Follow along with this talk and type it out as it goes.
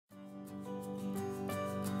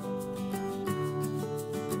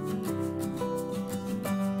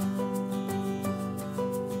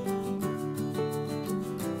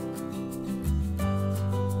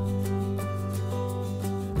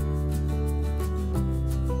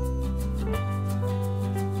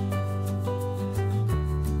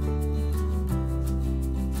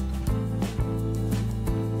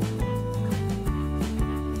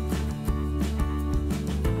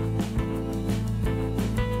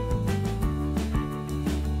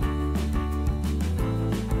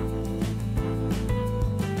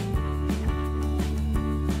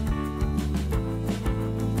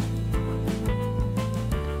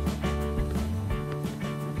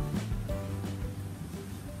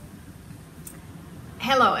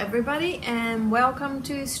Hello everybody and welcome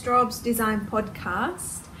to Straub's Design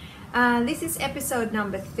Podcast. This is episode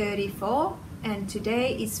number 34 and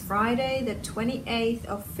today is Friday the 28th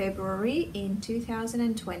of February in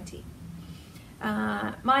 2020.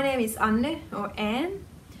 My name is Anne or Anne.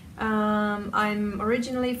 I'm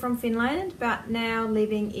originally from Finland but now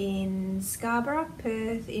living in Scarborough,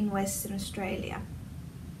 Perth in Western Australia.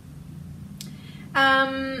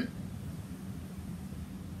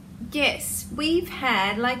 Yes, we've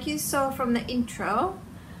had, like you saw from the intro,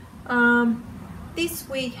 this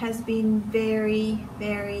week has been very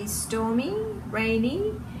stormy,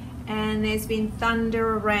 rainy, and there's been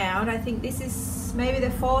thunder around. I think this is maybe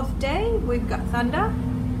the fourth day we've got thunder.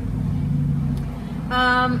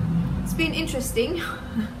 It's been interesting.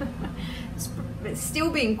 It's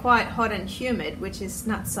still been quite hot and humid, which is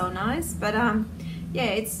not so nice, but yeah,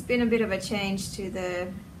 it's been a bit of a change to the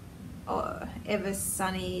ever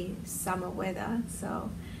sunny summer weather, so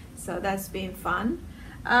that's been fun.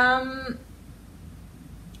 But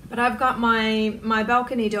I've got my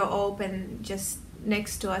balcony door open just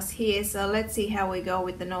next to us here, so let's see how we go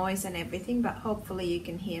with the noise and everything, but hopefully you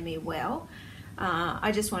can hear me well.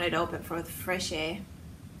 I just wanted to open for the fresh air.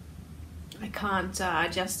 I can't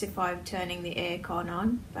justify turning the aircon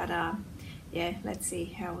on, but yeah, let's see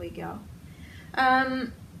how we go.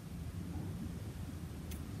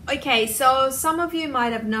 Okay, so some of you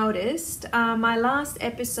might have noticed my last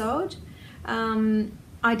episode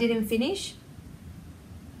I didn't finish.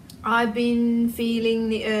 I've been feeling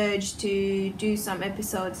the urge to do some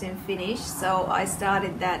episodes and finish, so I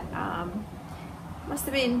started that, must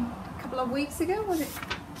have been a couple of weeks ago, was it?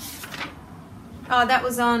 Oh, that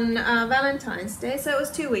was on Valentine's Day, so it was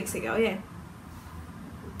 2 weeks ago, yeah.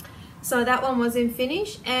 So that one wasn't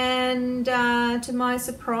finished, and to my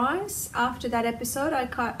surprise, after that episode, I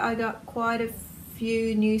got quite a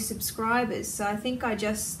few new subscribers. So I think I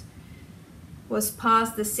just was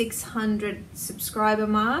past the 600 subscriber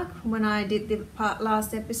mark when I did the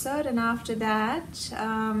last episode, and after that,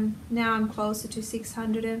 now I'm closer to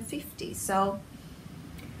 650. So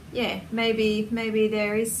yeah, maybe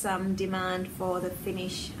there is some demand for the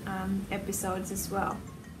finish episodes as well.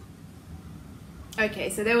 Okay,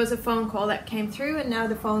 so there was a phone call that came through and now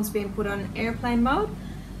the phone's been put on airplane mode.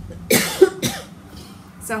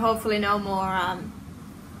 So hopefully no more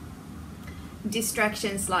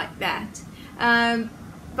distractions like that.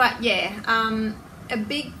 But yeah, a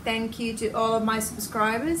big thank you to all of my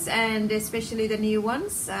subscribers and especially the new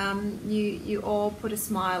ones. You all put a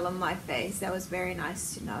smile on my face. That was very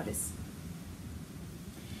nice to notice.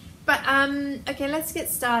 But okay, let's get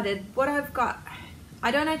started. What I've got,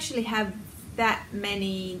 I don't actually have that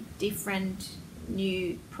many different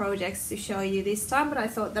new projects to show you this time, but I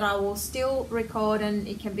thought that I will still record and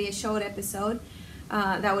it can be a short episode.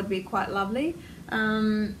 That would be quite lovely.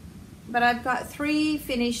 But I've got 3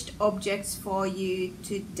 finished objects for you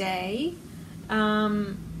today.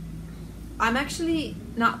 I'm actually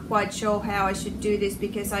not quite sure how I should do this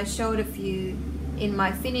because I showed a few in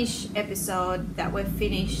my finish episode that were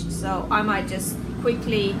finished, so I might just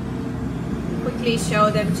quickly show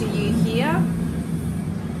them to you here.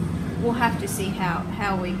 We'll have to see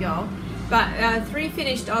how we go. But 3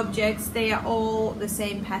 finished objects, they are all the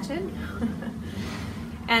same pattern.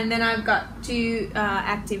 And then I've got 2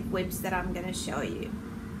 active whips that I'm going to show you.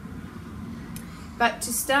 But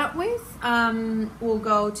to start with, we'll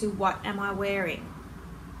go to what am I wearing?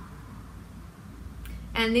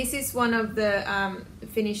 And this is one of the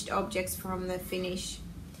finished objects from the finish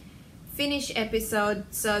episode.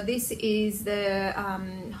 So this is the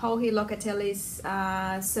Joji Locatelli's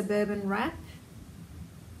Suburban Wrap,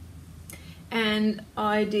 and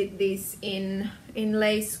I did this in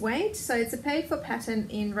lace weight, so it's a paid for pattern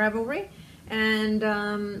in Ravelry, and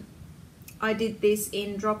I did this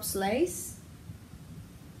in drops lace,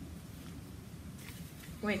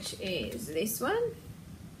 which is this one.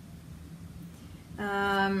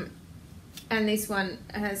 And this one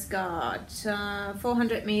has got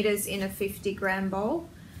 400 meters in a 50 gram bowl.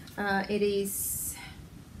 It is,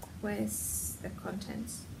 where's the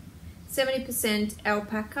contents? 70%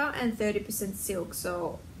 alpaca and 30% silk.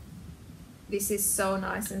 So this is so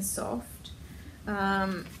nice and soft.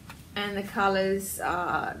 And the colors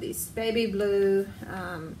are this baby blue,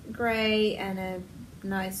 gray, and a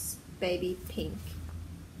nice baby pink.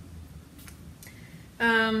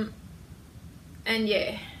 And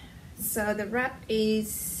yeah. So the wrap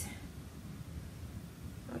is,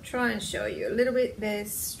 I'll try and show you a little bit.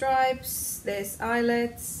 There's stripes, there's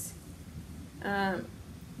eyelets,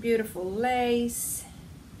 beautiful lace,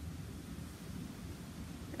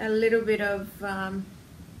 a little bit of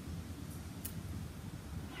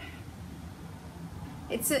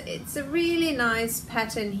it's a really nice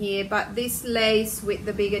pattern here, but this lace with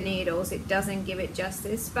the bigger needles, it doesn't give it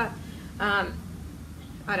justice, but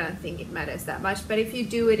I don't think it matters that much. But if you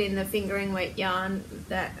do it in the fingering weight yarn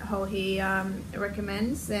that Hohi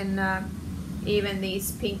recommends, then even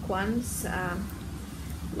these pink ones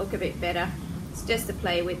look a bit better. It's just to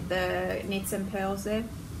play with the knits and pearls there.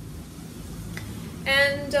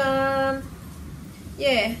 And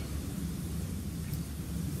yeah,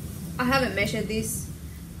 I haven't measured this.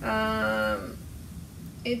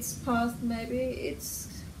 It's past, maybe it's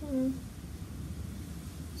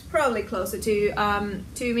probably closer to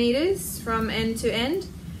 2 meters from end to end,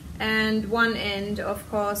 and one end of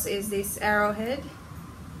course is this arrowhead,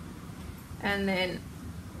 and then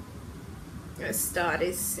the start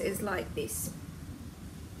is like this,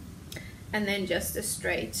 and then just a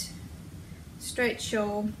straight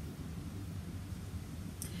shawl.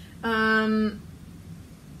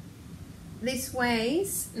 This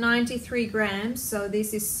weighs 93 grams, so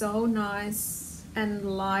this is so nice and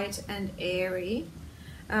light and airy.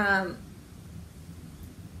 I'm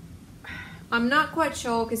not quite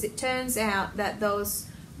sure, because it turns out that those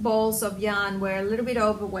balls of yarn were a little bit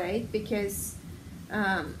overweight, because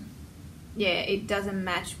yeah, it doesn't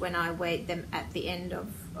match when I weighed them at the end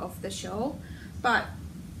of the shawl. But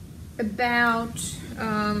about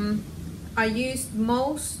I used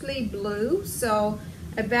mostly blue, so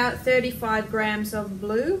about 35 grams of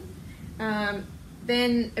blue,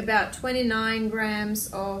 then about 29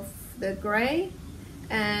 grams of the grey,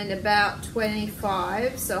 and about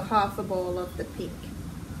 25, so half a ball of the pink.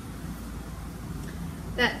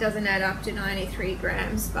 That doesn't add up to 93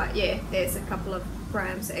 grams, but yeah, there's a couple of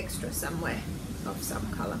grams extra somewhere of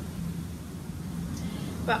some color.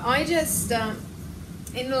 But I just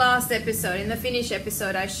in the last episode, in the finish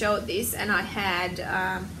episode, I showed this, and I had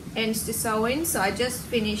ends to sew in, so I just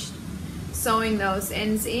finished sewing those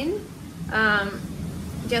ends in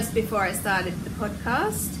just before I started the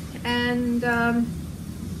podcast. And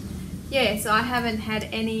yeah, so I haven't had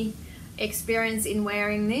any experience in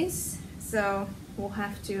wearing this, so we'll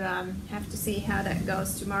have to see how that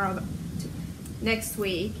goes next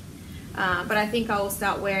week. But I think I will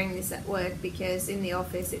start wearing this at work, because in the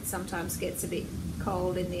office it sometimes gets a bit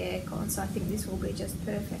cold in the aircon, so I think this will be just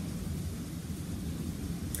perfect.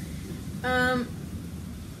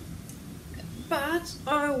 But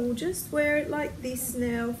I will just wear it like this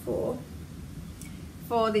now for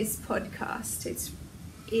this podcast. It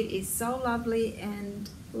is so lovely and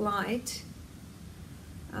light.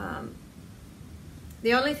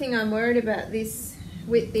 The only thing I'm worried about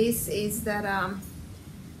with this is that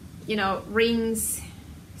you know, rings.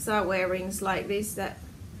 So I wear rings like this that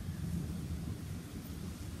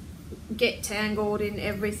get tangled in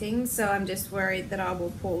everything, so I'm just worried that I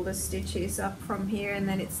will pull the stitches up from here and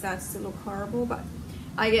then it starts to look horrible. But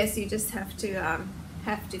I guess you just have to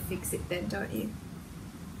fix it then, don't you?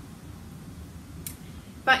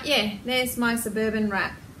 But yeah, there's my Suburban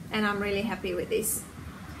Wrap, and I'm really happy with this.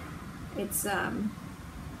 It's a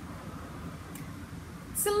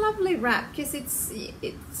lovely wrap, because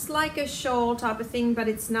it's like a shawl type of thing, but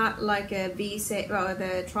it's not like a V-shape or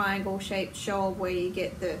the triangle shaped shawl where you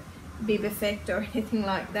get the bib effect or anything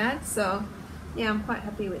like that. So yeah, I'm quite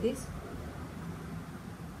happy with this.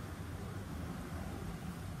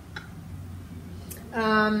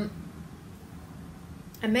 And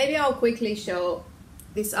maybe I'll quickly show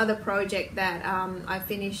this other project that I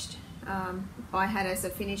finished. I had as a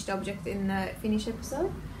finished object in the finish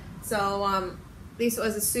episode. So this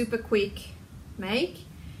was a super quick make.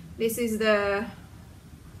 This is the,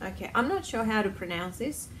 okay, I'm not sure how to pronounce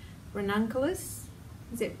this. Ranunculus?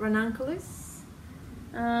 Is it Ranunculus?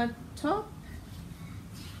 Top.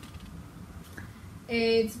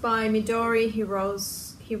 It's by Midori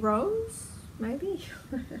Heroes, maybe?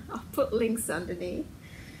 I'll put links underneath.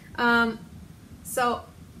 So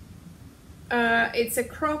it's a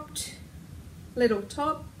cropped little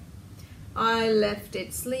top. I left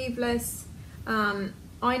it sleeveless.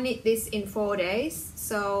 I knit this in 4 days,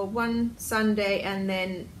 so one Sunday and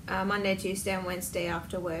then Monday, Tuesday and Wednesday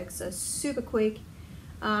after work, so super quick.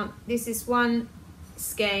 This is one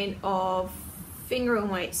skein of finger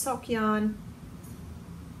and weight sock yarn,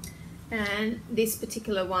 and this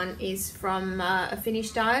particular one is from a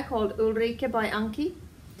Finnish dyer called Ulrike by Anki,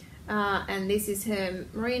 and this is her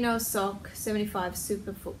merino sock, 75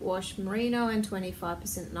 super foot wash merino and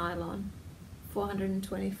 25% nylon,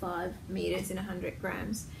 425 meters in 100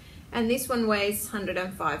 grams, and this one weighs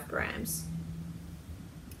 105 grams.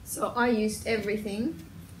 So I used everything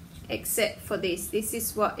except for this. This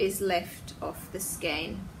is what is left of the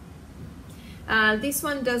skein. This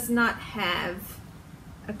one does not have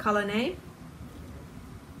a color name,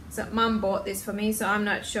 So Mum bought this for me, so I'm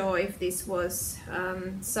not sure if this was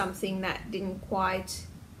something that didn't quite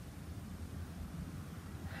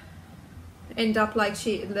end up like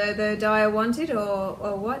the dye wanted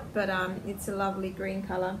or what, but it's a lovely green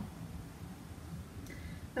color.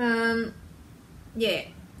 Yeah,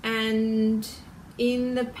 and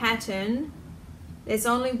in the pattern there's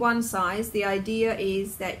only one size. The idea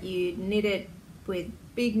is that you knit it with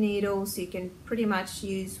big needles. You can pretty much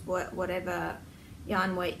use whatever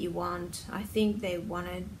yarn weight you want. I think they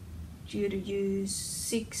wanted you to use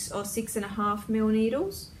 6 or 6.5 mil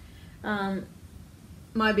needles.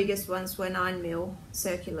 My biggest ones were 9 mil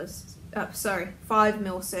circulars, 5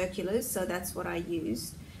 mil circulars, so that's what I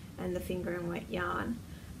used, and the fingering weight yarn.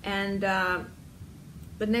 And the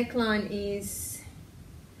neckline is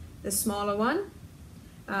the smaller one.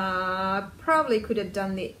 Probably could have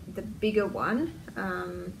done the bigger one,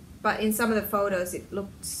 but in some of the photos it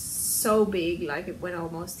looked so big, like it went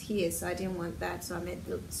almost here, so I didn't want that, so I made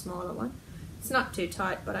the smaller one. It's not too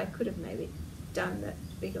tight, but I could have maybe done the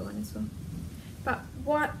bigger one as well. But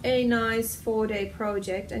what a nice 4-day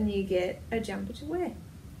project, and you get a jumper to wear.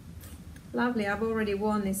 Lovely. I've already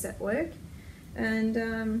worn this at work,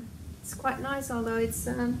 and it's quite nice, although it's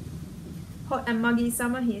hot and muggy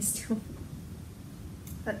summer here still.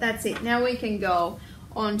 But that's it. Now we can go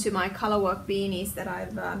on to my Colourwork beanies that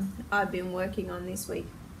I've been working on this week.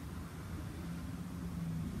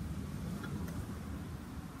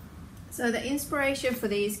 So the inspiration for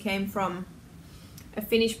these came from a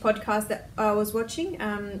Finnish podcast that I was watching.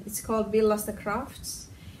 It's called Villasta Crafts,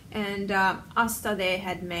 and Asta there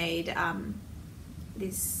had made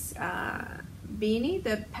this beanie.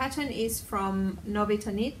 The pattern is from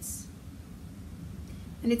Novita Knits,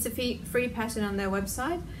 and it's a free pattern on their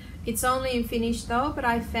website. It's only in Finnish though, but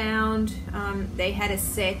I found they had a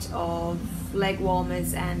set of leg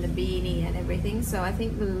warmers and the beanie and everything, so I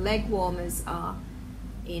think the leg warmers are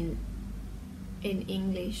in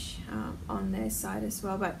English on their site as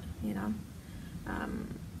well, but you know,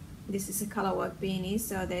 this is a Colourwork beanie,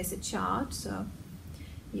 so there's a chart, so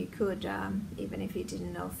you could, even if you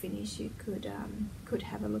didn't know Finnish, you could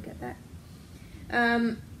have a look at that.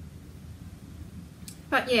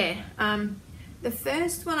 But yeah, the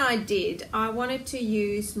first one I did, I wanted to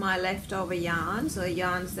use my leftover yarns, or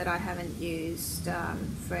yarns that I haven't used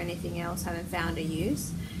for anything else, haven't found a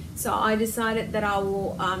use. So I decided that I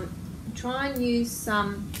will try and use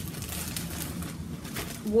some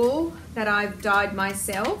wool that I've dyed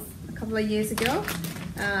myself a couple of years ago.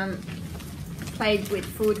 Played with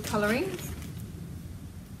food colouring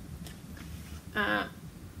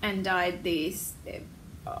and dyed these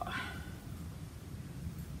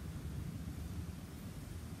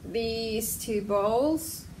two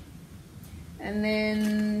bowls, and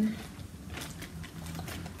then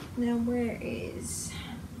now where is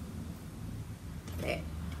there?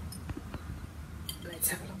 Let's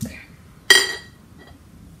have a look.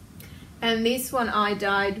 And this one I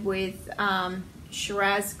dyed with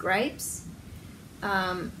Shiraz grapes,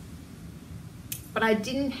 but I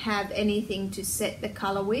didn't have anything to set the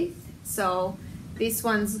color with, so this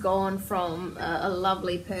one's gone from a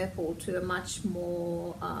lovely purple to a much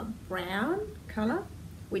more brown color,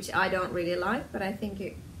 which I don't really like, but I think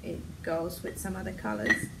it goes with some other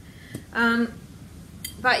colors.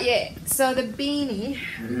 But yeah, so the beanie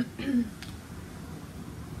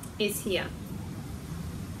is here.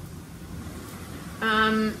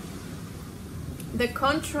 The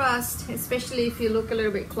contrast, especially if you look a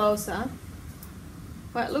little bit closer,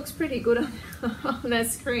 well, it looks pretty good on the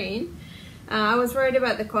screen. I was worried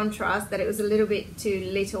about the contrast, that it was a little bit too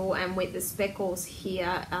little, and with the speckles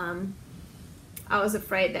here, I was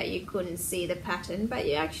afraid that you couldn't see the pattern, but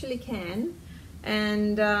you actually can.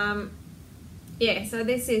 And yeah, so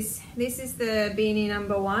this is the beanie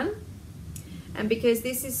number 1, and because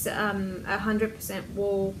this is 100%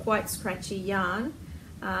 wool, quite scratchy yarn,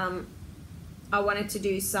 I wanted to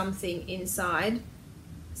do something inside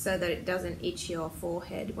so that it doesn't itch your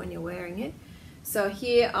forehead when you're wearing it. So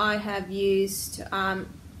here I have used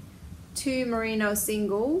 2 merino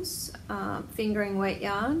singles, fingering weight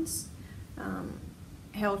yarns,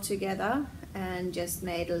 held together, and just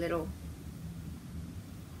made a little,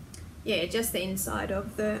 yeah, just the inside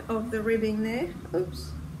of the ribbing there.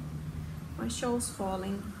 Oops, my shawl's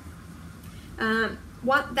falling.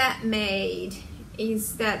 What that made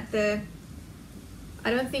is that I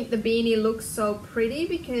don't think the beanie looks so pretty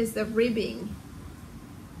because the ribbing,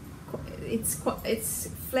 it's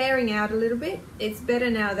flaring out a little bit. It's better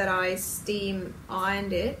now that I steam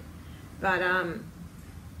ironed it, but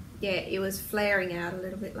yeah, it was flaring out a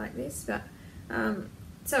little bit like this, but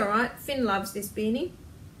it's alright. Finn loves this beanie,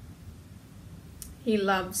 He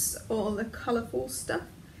loves all the colourful stuff,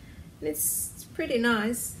 and it's pretty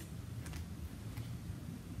nice.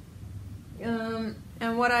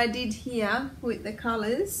 And what I did here with the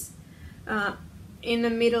colours, in the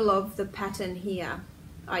middle of the pattern here,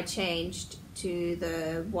 I changed to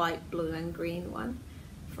the white, blue and green one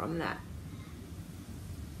from that.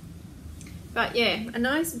 But yeah, a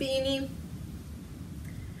nice beanie,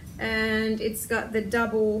 and it's got the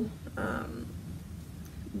double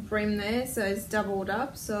brim there, so it's doubled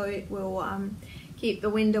up, so it will keep the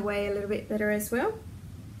wind away a little bit better as well.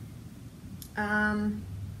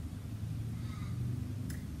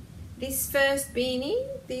 This first beanie,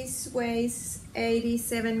 this weighs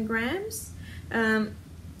 87 grams, and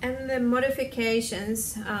the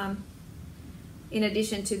modifications in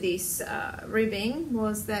addition to this ribbing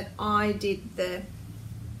was that I did the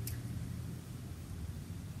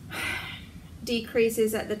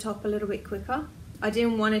decreases at the top a little bit quicker. I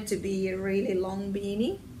didn't want it to be a really long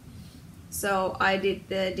beanie, so I did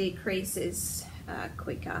the decreases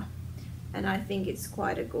quicker, and I think it's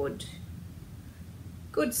quite a good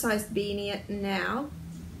sized beanie now.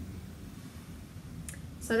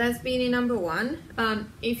 So that's beanie number one.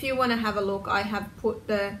 If you want to have a look, I have put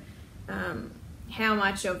the how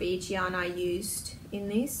much of each yarn I used in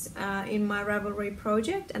this in my Ravelry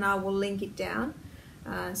project, and I will link it down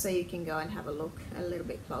so you can go and have a look a little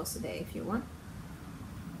bit closer there if you want.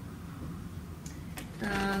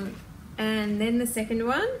 And then the second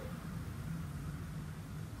one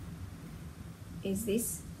is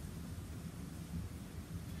this.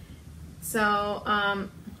 So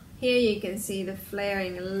here you can see the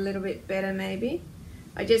flaring a little bit better maybe.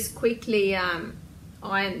 I just quickly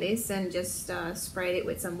ironed this and just sprayed it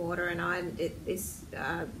with some water and ironed this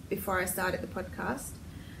before I started the podcast.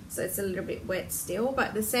 So it's a little bit wet still,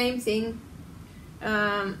 but the same thing.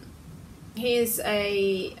 Here's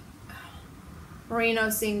a merino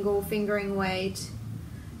single fingering weight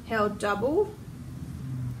held double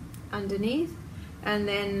underneath, and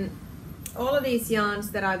then all of these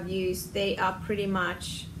yarns that I've used, they are pretty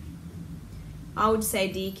much, I would say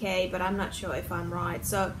DK, but I'm not sure if I'm right.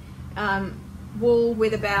 So wool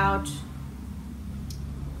with about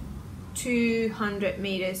 200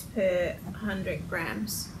 meters per 100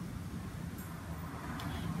 grams.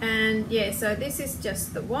 And yeah, so this is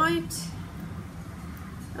just the white.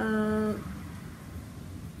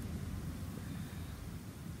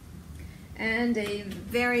 And a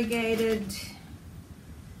variegated,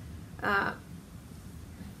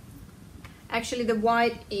 actually the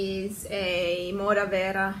white is a Moda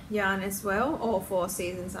Vera yarn as well, or Four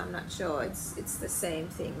Seasons, I'm not sure, it's the same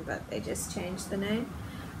thing, but they just changed the name.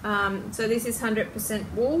 So this is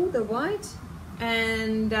 100% wool, the white,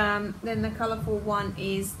 and then the colourful one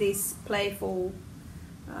is this playful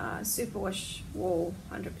superwash wool,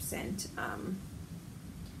 100%.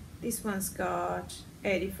 This one's got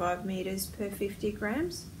 85 meters per 50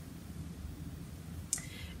 grams.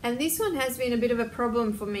 And this one has been a bit of a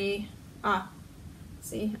problem for me.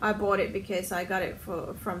 See, I bought it because I got it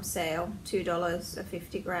from sale, $2 a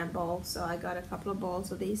 50 gram ball, so I got a couple of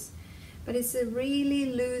balls of these. But it's a really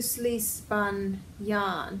loosely spun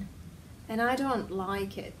yarn, and I don't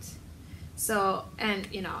like it. So, and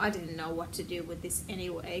you know, I didn't know what to do with this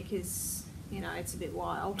anyway, because you know, it's a bit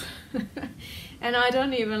wild. And I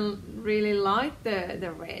don't even really like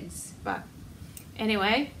the reds, but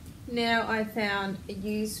anyway, now I found a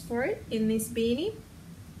use for it in this beanie.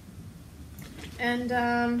 And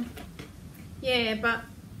yeah, but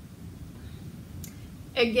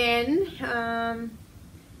again,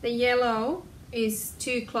 the yellow is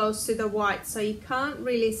too close to the white, so you can't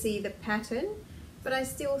really see the pattern, but I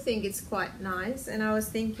still think it's quite nice. And I was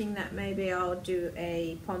thinking that maybe I'll do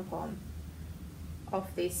a pom-pom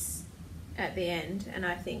of this at the end, and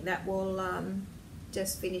I think that will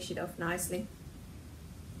just finish it off nicely.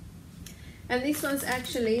 And this one's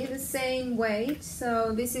actually the same weight,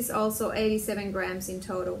 so this is also 87 grams in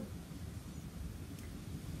total.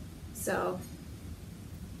 So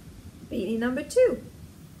beanie number 2.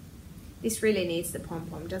 This really needs the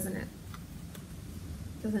pom-pom, doesn't it?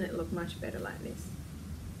 Doesn't it look much better like this?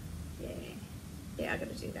 Yeah, I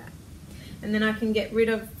gotta do that. And then I can get rid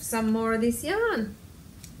of some more of this yarn.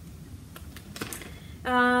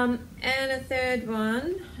 And a third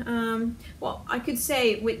one, well, I could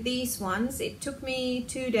say with these ones, it took me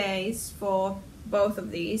 2 days for both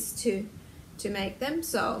of these to make them.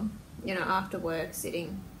 So, you know, after work,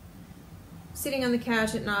 sitting on the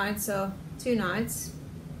couch at night, so 2 nights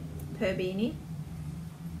per beanie.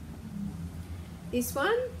 This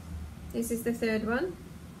one, this is the third one.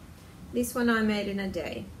 This one I made in a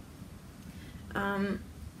day.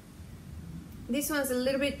 This one's a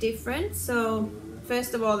little bit different, so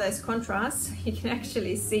first of all, there's contrast. You can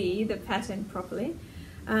actually see the pattern properly.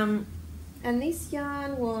 And this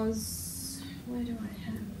yarn was, where do I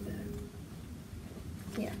have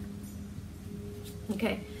the, yeah.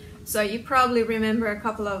 Okay, so you probably remember a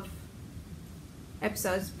couple of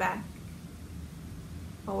episodes back,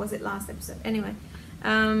 or was it last episode? Anyway,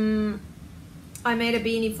 I made a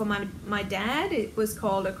beanie for my dad. It was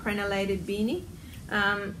called a crenellated beanie.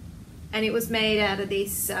 And it was made out of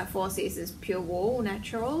these Four Seasons Pure Wool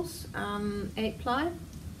Naturals 8-ply.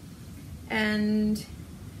 And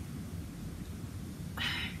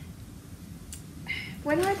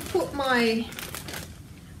when I put I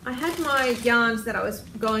had my yarns that I was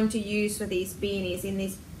going to use for these beanies in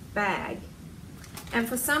this bag. And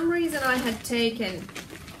for some reason I had taken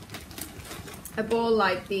a ball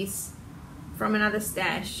like this from another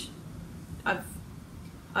stash.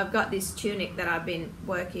 I've got this tunic that I've been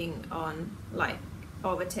working on like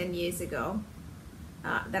over 10 years ago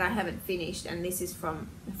that I haven't finished, and this is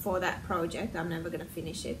for that project. I'm never going to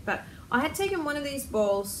finish it, but I had taken one of these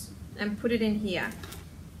balls and put it in here,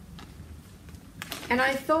 and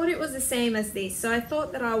I thought it was the same as this, so I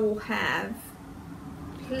thought that I will have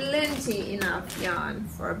plenty enough yarn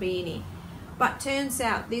for a beanie. But turns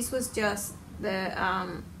out this was just the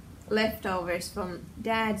leftovers from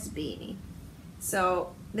Dad's beanie,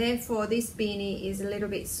 so therefore this beanie is a little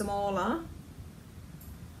bit smaller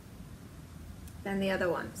than the other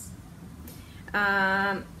ones.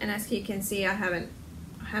 And as you can see, I haven't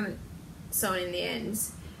sewn in the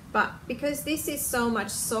ends, but because this is so much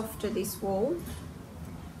softer, this wool,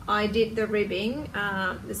 I did the ribbing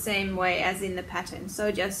the same way as in the pattern,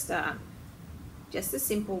 so just a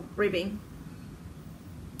simple ribbing,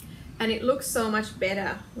 and it looks so much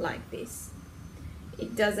better like this.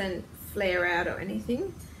 It doesn't flare out or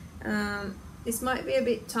anything. This might be a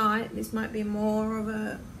bit tight. This might be more of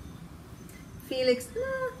a Felix.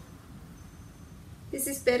 No, this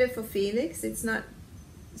is better for Felix. It's not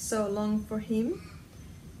so long for him,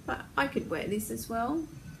 but I could wear this as well.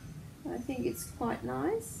 I think it's quite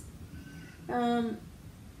nice. And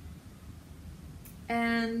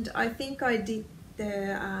I think I did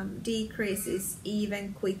the decreases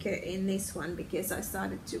even quicker in this one because I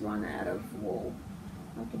started to run out of wool.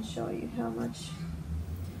 I can show you how much.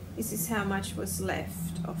 This is how much was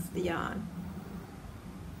left of the yarn.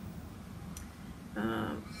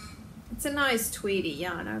 It's a nice tweedy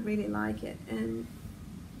yarn. I really like it, and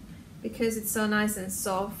because it's so nice and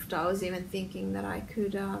soft, I was even thinking that I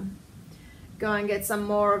could go and get some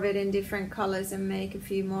more of it in different colors and make a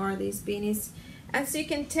few more of these beanies. As you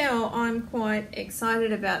can tell, I'm quite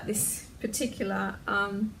excited about this particular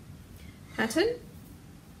pattern.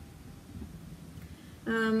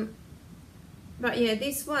 But yeah,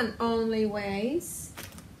 this one only weighs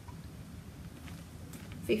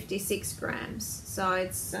 56 grams, so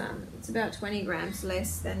it's about 20 grams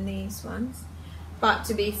less than these ones. But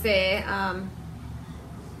to be fair,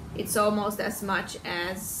 it's almost as much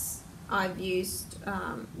as I've used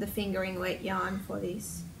the fingering weight yarn for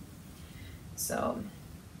this. So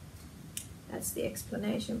that's the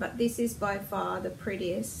explanation. But this is by far the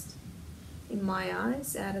prettiest in my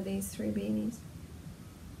eyes out of these three beanies.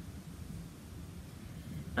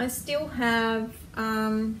 I still have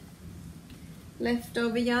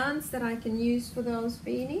leftover yarns that I can use for those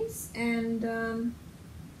beanies, and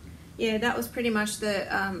yeah, that was pretty much the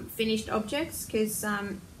finished objects, because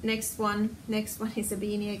next one is a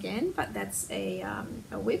beanie again, but that's a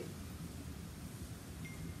whip.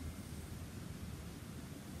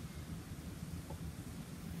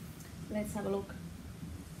 Let's have a look.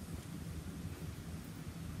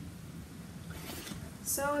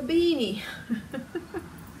 So a beanie.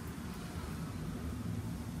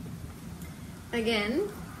 Again,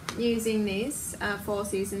 using this Four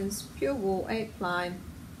Seasons Pure Wool 8-ply,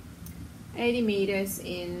 80 meters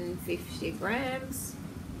in 50 grams.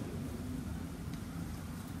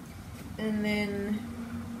 And then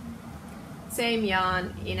same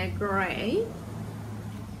yarn in a grey.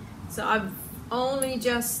 So I've only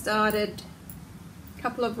just started a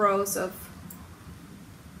couple of rows of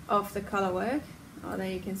the Colourwork. Oh, there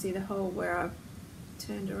you can see the hole where I've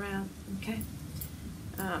turned around. Okay.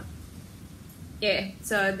 Yeah,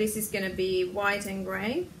 so this is going to be white and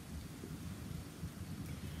grey.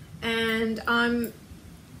 And I'm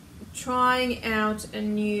trying out a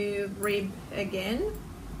new rib again.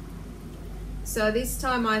 So this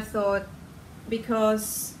time I thought,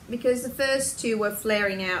 because the first two were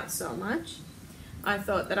flaring out so much, I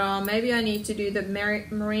thought that, oh, maybe I need to do the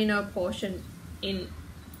merino portion in,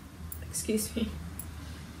 excuse me,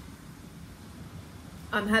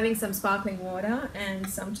 I'm having some sparkling water and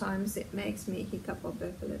sometimes it makes me hiccup or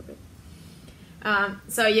burp a little bit.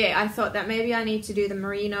 So yeah, I thought that maybe I need to do the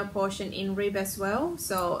merino portion in rib as well,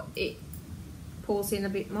 so it pulls in a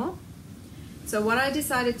bit more. So what I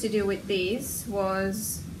decided to do with these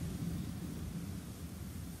was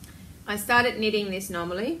I started knitting this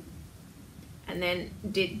normally and then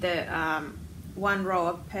did the one row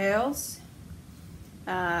of pearls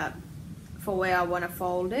for where I want to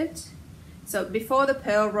fold it. So before the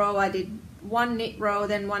pearl row I did one knit row,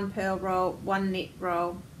 then one pearl row, one knit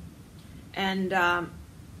row, and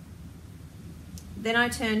then I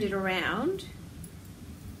turned it around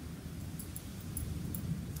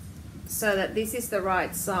so that this is the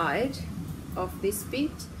right side of this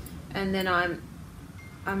bit, and then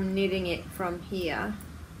I'm knitting it from here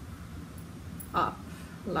up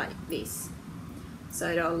like this, so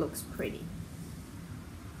it all looks pretty.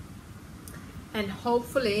 And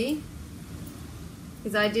hopefully,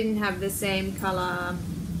 because I didn't have the same color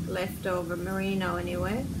leftover merino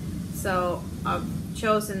anyway, so I've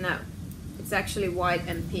chosen that it's actually white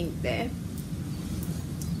and pink there.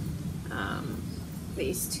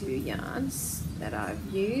 These two yarns that I've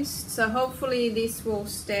used, so hopefully this will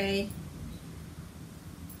stay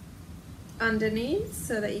underneath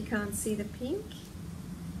so that you can't see the pink.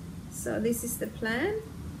 So this is the plan.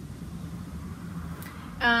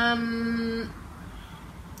 And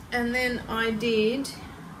then I did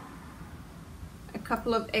a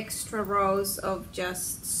couple of extra rows of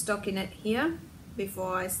just stockinette here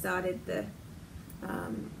before I started the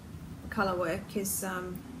Colourwork, because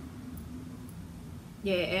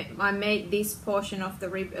yeah, I made this portion of the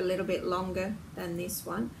rib a little bit longer than this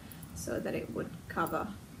one so that it would cover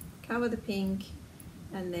the pink,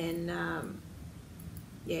 and then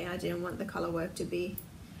yeah, I didn't want the Colourwork to be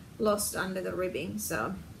lost under the ribbing,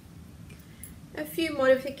 so a few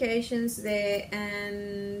modifications there.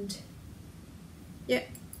 And yeah,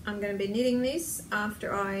 I'm going to be knitting this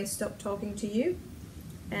after I stop talking to you,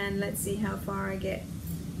 and let's see how far I get.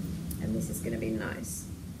 And this is going to be nice,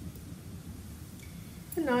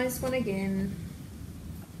 a nice one again.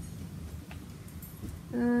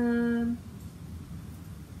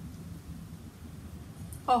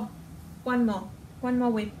 Oh, one more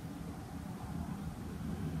whip.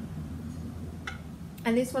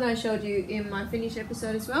 And this one I showed you in my finish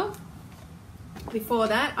episode as well. Before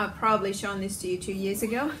that, I've probably shown this to you 2 years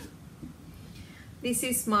ago. This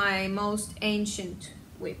is my most ancient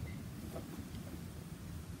whip.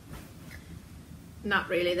 Not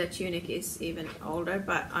really, the tunic is even older,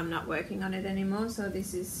 but I'm not working on it anymore. So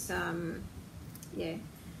this is, yeah,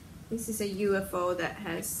 this is a UFO that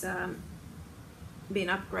has been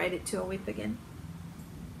upgraded to a whip again.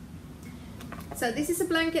 So this is a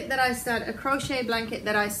blanket that I started, a crochet blanket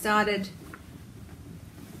that I started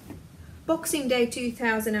Boxing Day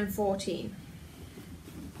 2014.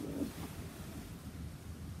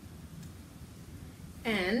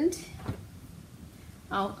 And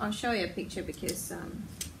I'll show you a picture because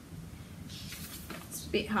it's a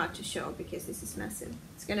bit hard to show because this is massive.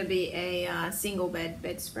 It's going to be a single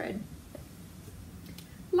bedspread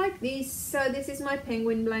like this. So this is my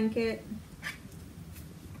penguin blanket.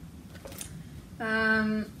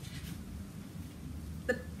 The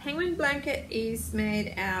penguin blanket is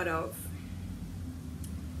made out of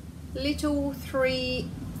little two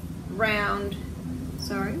round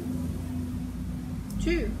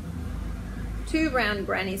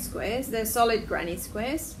granny squares. They're solid granny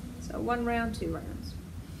squares, so one round, two rounds.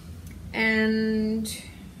 And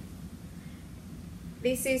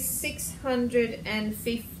this is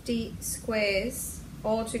 650 squares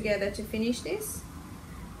altogether to finish this.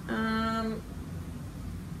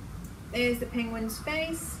 There's the penguin's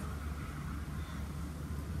face,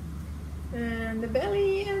 and the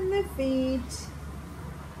belly and the feet.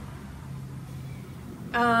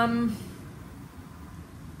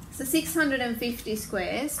 So 650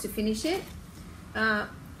 squares to finish it.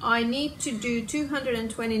 I need to do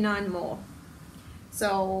 229 more,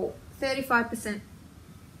 so 35%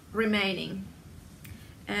 remaining.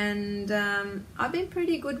 And I've been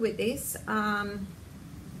pretty good with this.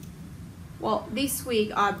 Well, this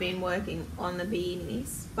week I've been working on the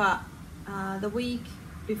beanies, but the week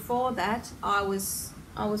before that I was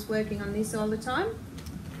working on this all the time,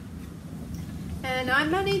 and I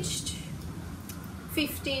managed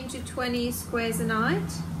 15 to 20 squares a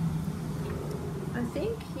night, I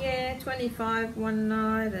think. Yeah, 25 one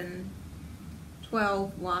night and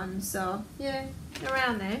 12 one, so yeah,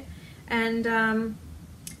 around there. And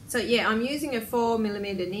so yeah, I'm using a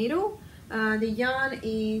 4mm needle. The yarn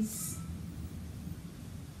is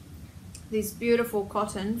this beautiful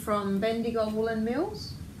cotton from Bendigo Woolen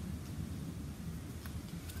Mills.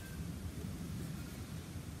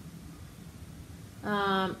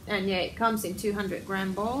 And yeah, it comes in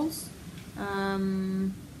 200-gram balls.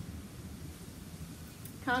 Can't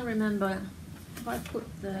remember if I put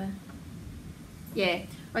the, yeah,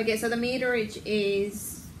 okay, so the meterage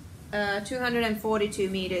is 242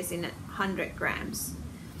 meters in 100 grams.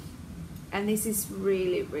 And this is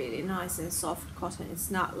really, really nice and soft cotton. It's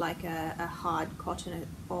not like a hard cotton at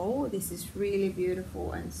all. This is really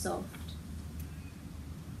beautiful and soft.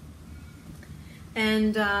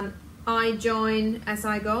 And I join as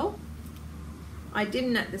I go. I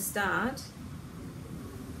didn't at the start,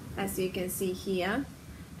 as you can see here.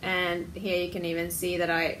 And here you can even see that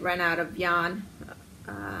I ran out of yarn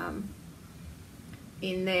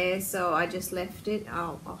in there, so I just left it.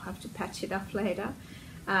 I'll have to patch it up later.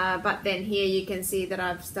 But then here you can see that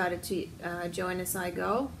I've started to join as I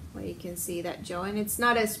go, where you can see that join. It's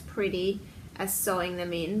not as pretty as sewing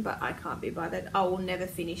them in, but I can't be bothered. I will never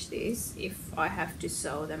finish this if I have to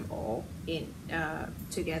sew them all in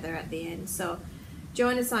together at the end. So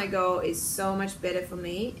join as I go is so much better for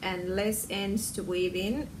me and less ends to weave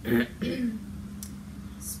in.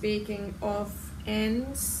 Speaking of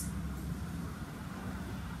ends,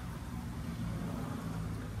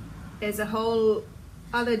 there's a whole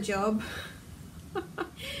other job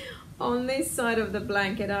on this side of the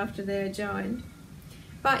blanket after they're joined.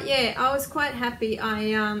 But yeah, I was quite happy.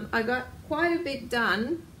 I got quite a bit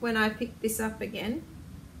done when I picked this up again.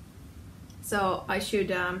 So I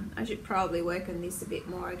should probably work on this a bit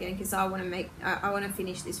more again, because I want to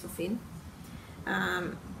finish this for Finn.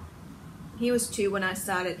 He was 2 when I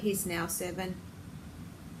started. He's now 7.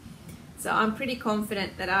 So I'm pretty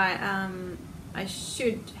confident that I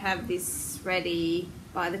should have this ready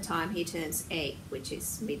by the time he turns 8, which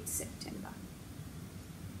is mid-September.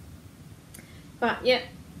 But yeah,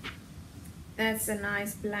 that's a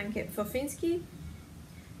nice blanket for Finsky,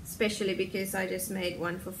 especially because I just made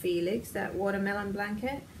one for Felix, that watermelon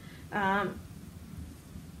blanket. I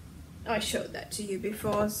showed that to you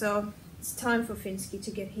before, so it's time for Finsky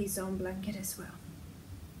to get his own blanket as well.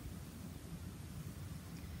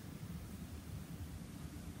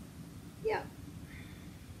 Yeah.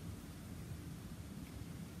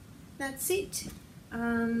 That's it.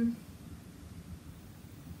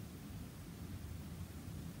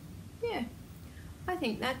 Yeah, I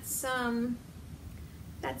think that's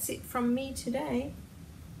it from me today.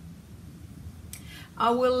 I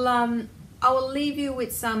will leave you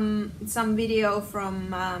with some video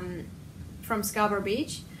from Scarborough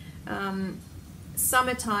Beach.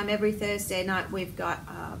 Summertime, every Thursday night we've got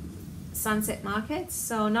sunset markets,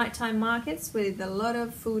 so nighttime markets with a lot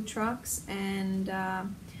of food trucks and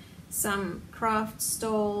some craft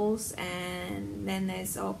stalls, and then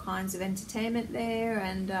there's all kinds of entertainment there,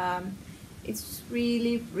 and it's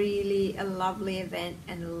really, really a lovely event,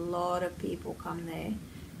 and a lot of people come there.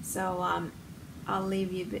 So I'll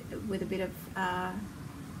leave you with a bit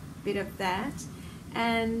of that,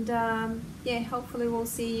 and yeah, hopefully we'll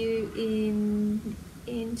see you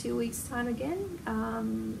in 2 weeks time again.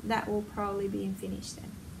 That will probably be in finish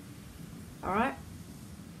then. All right,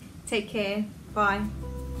 take care, bye.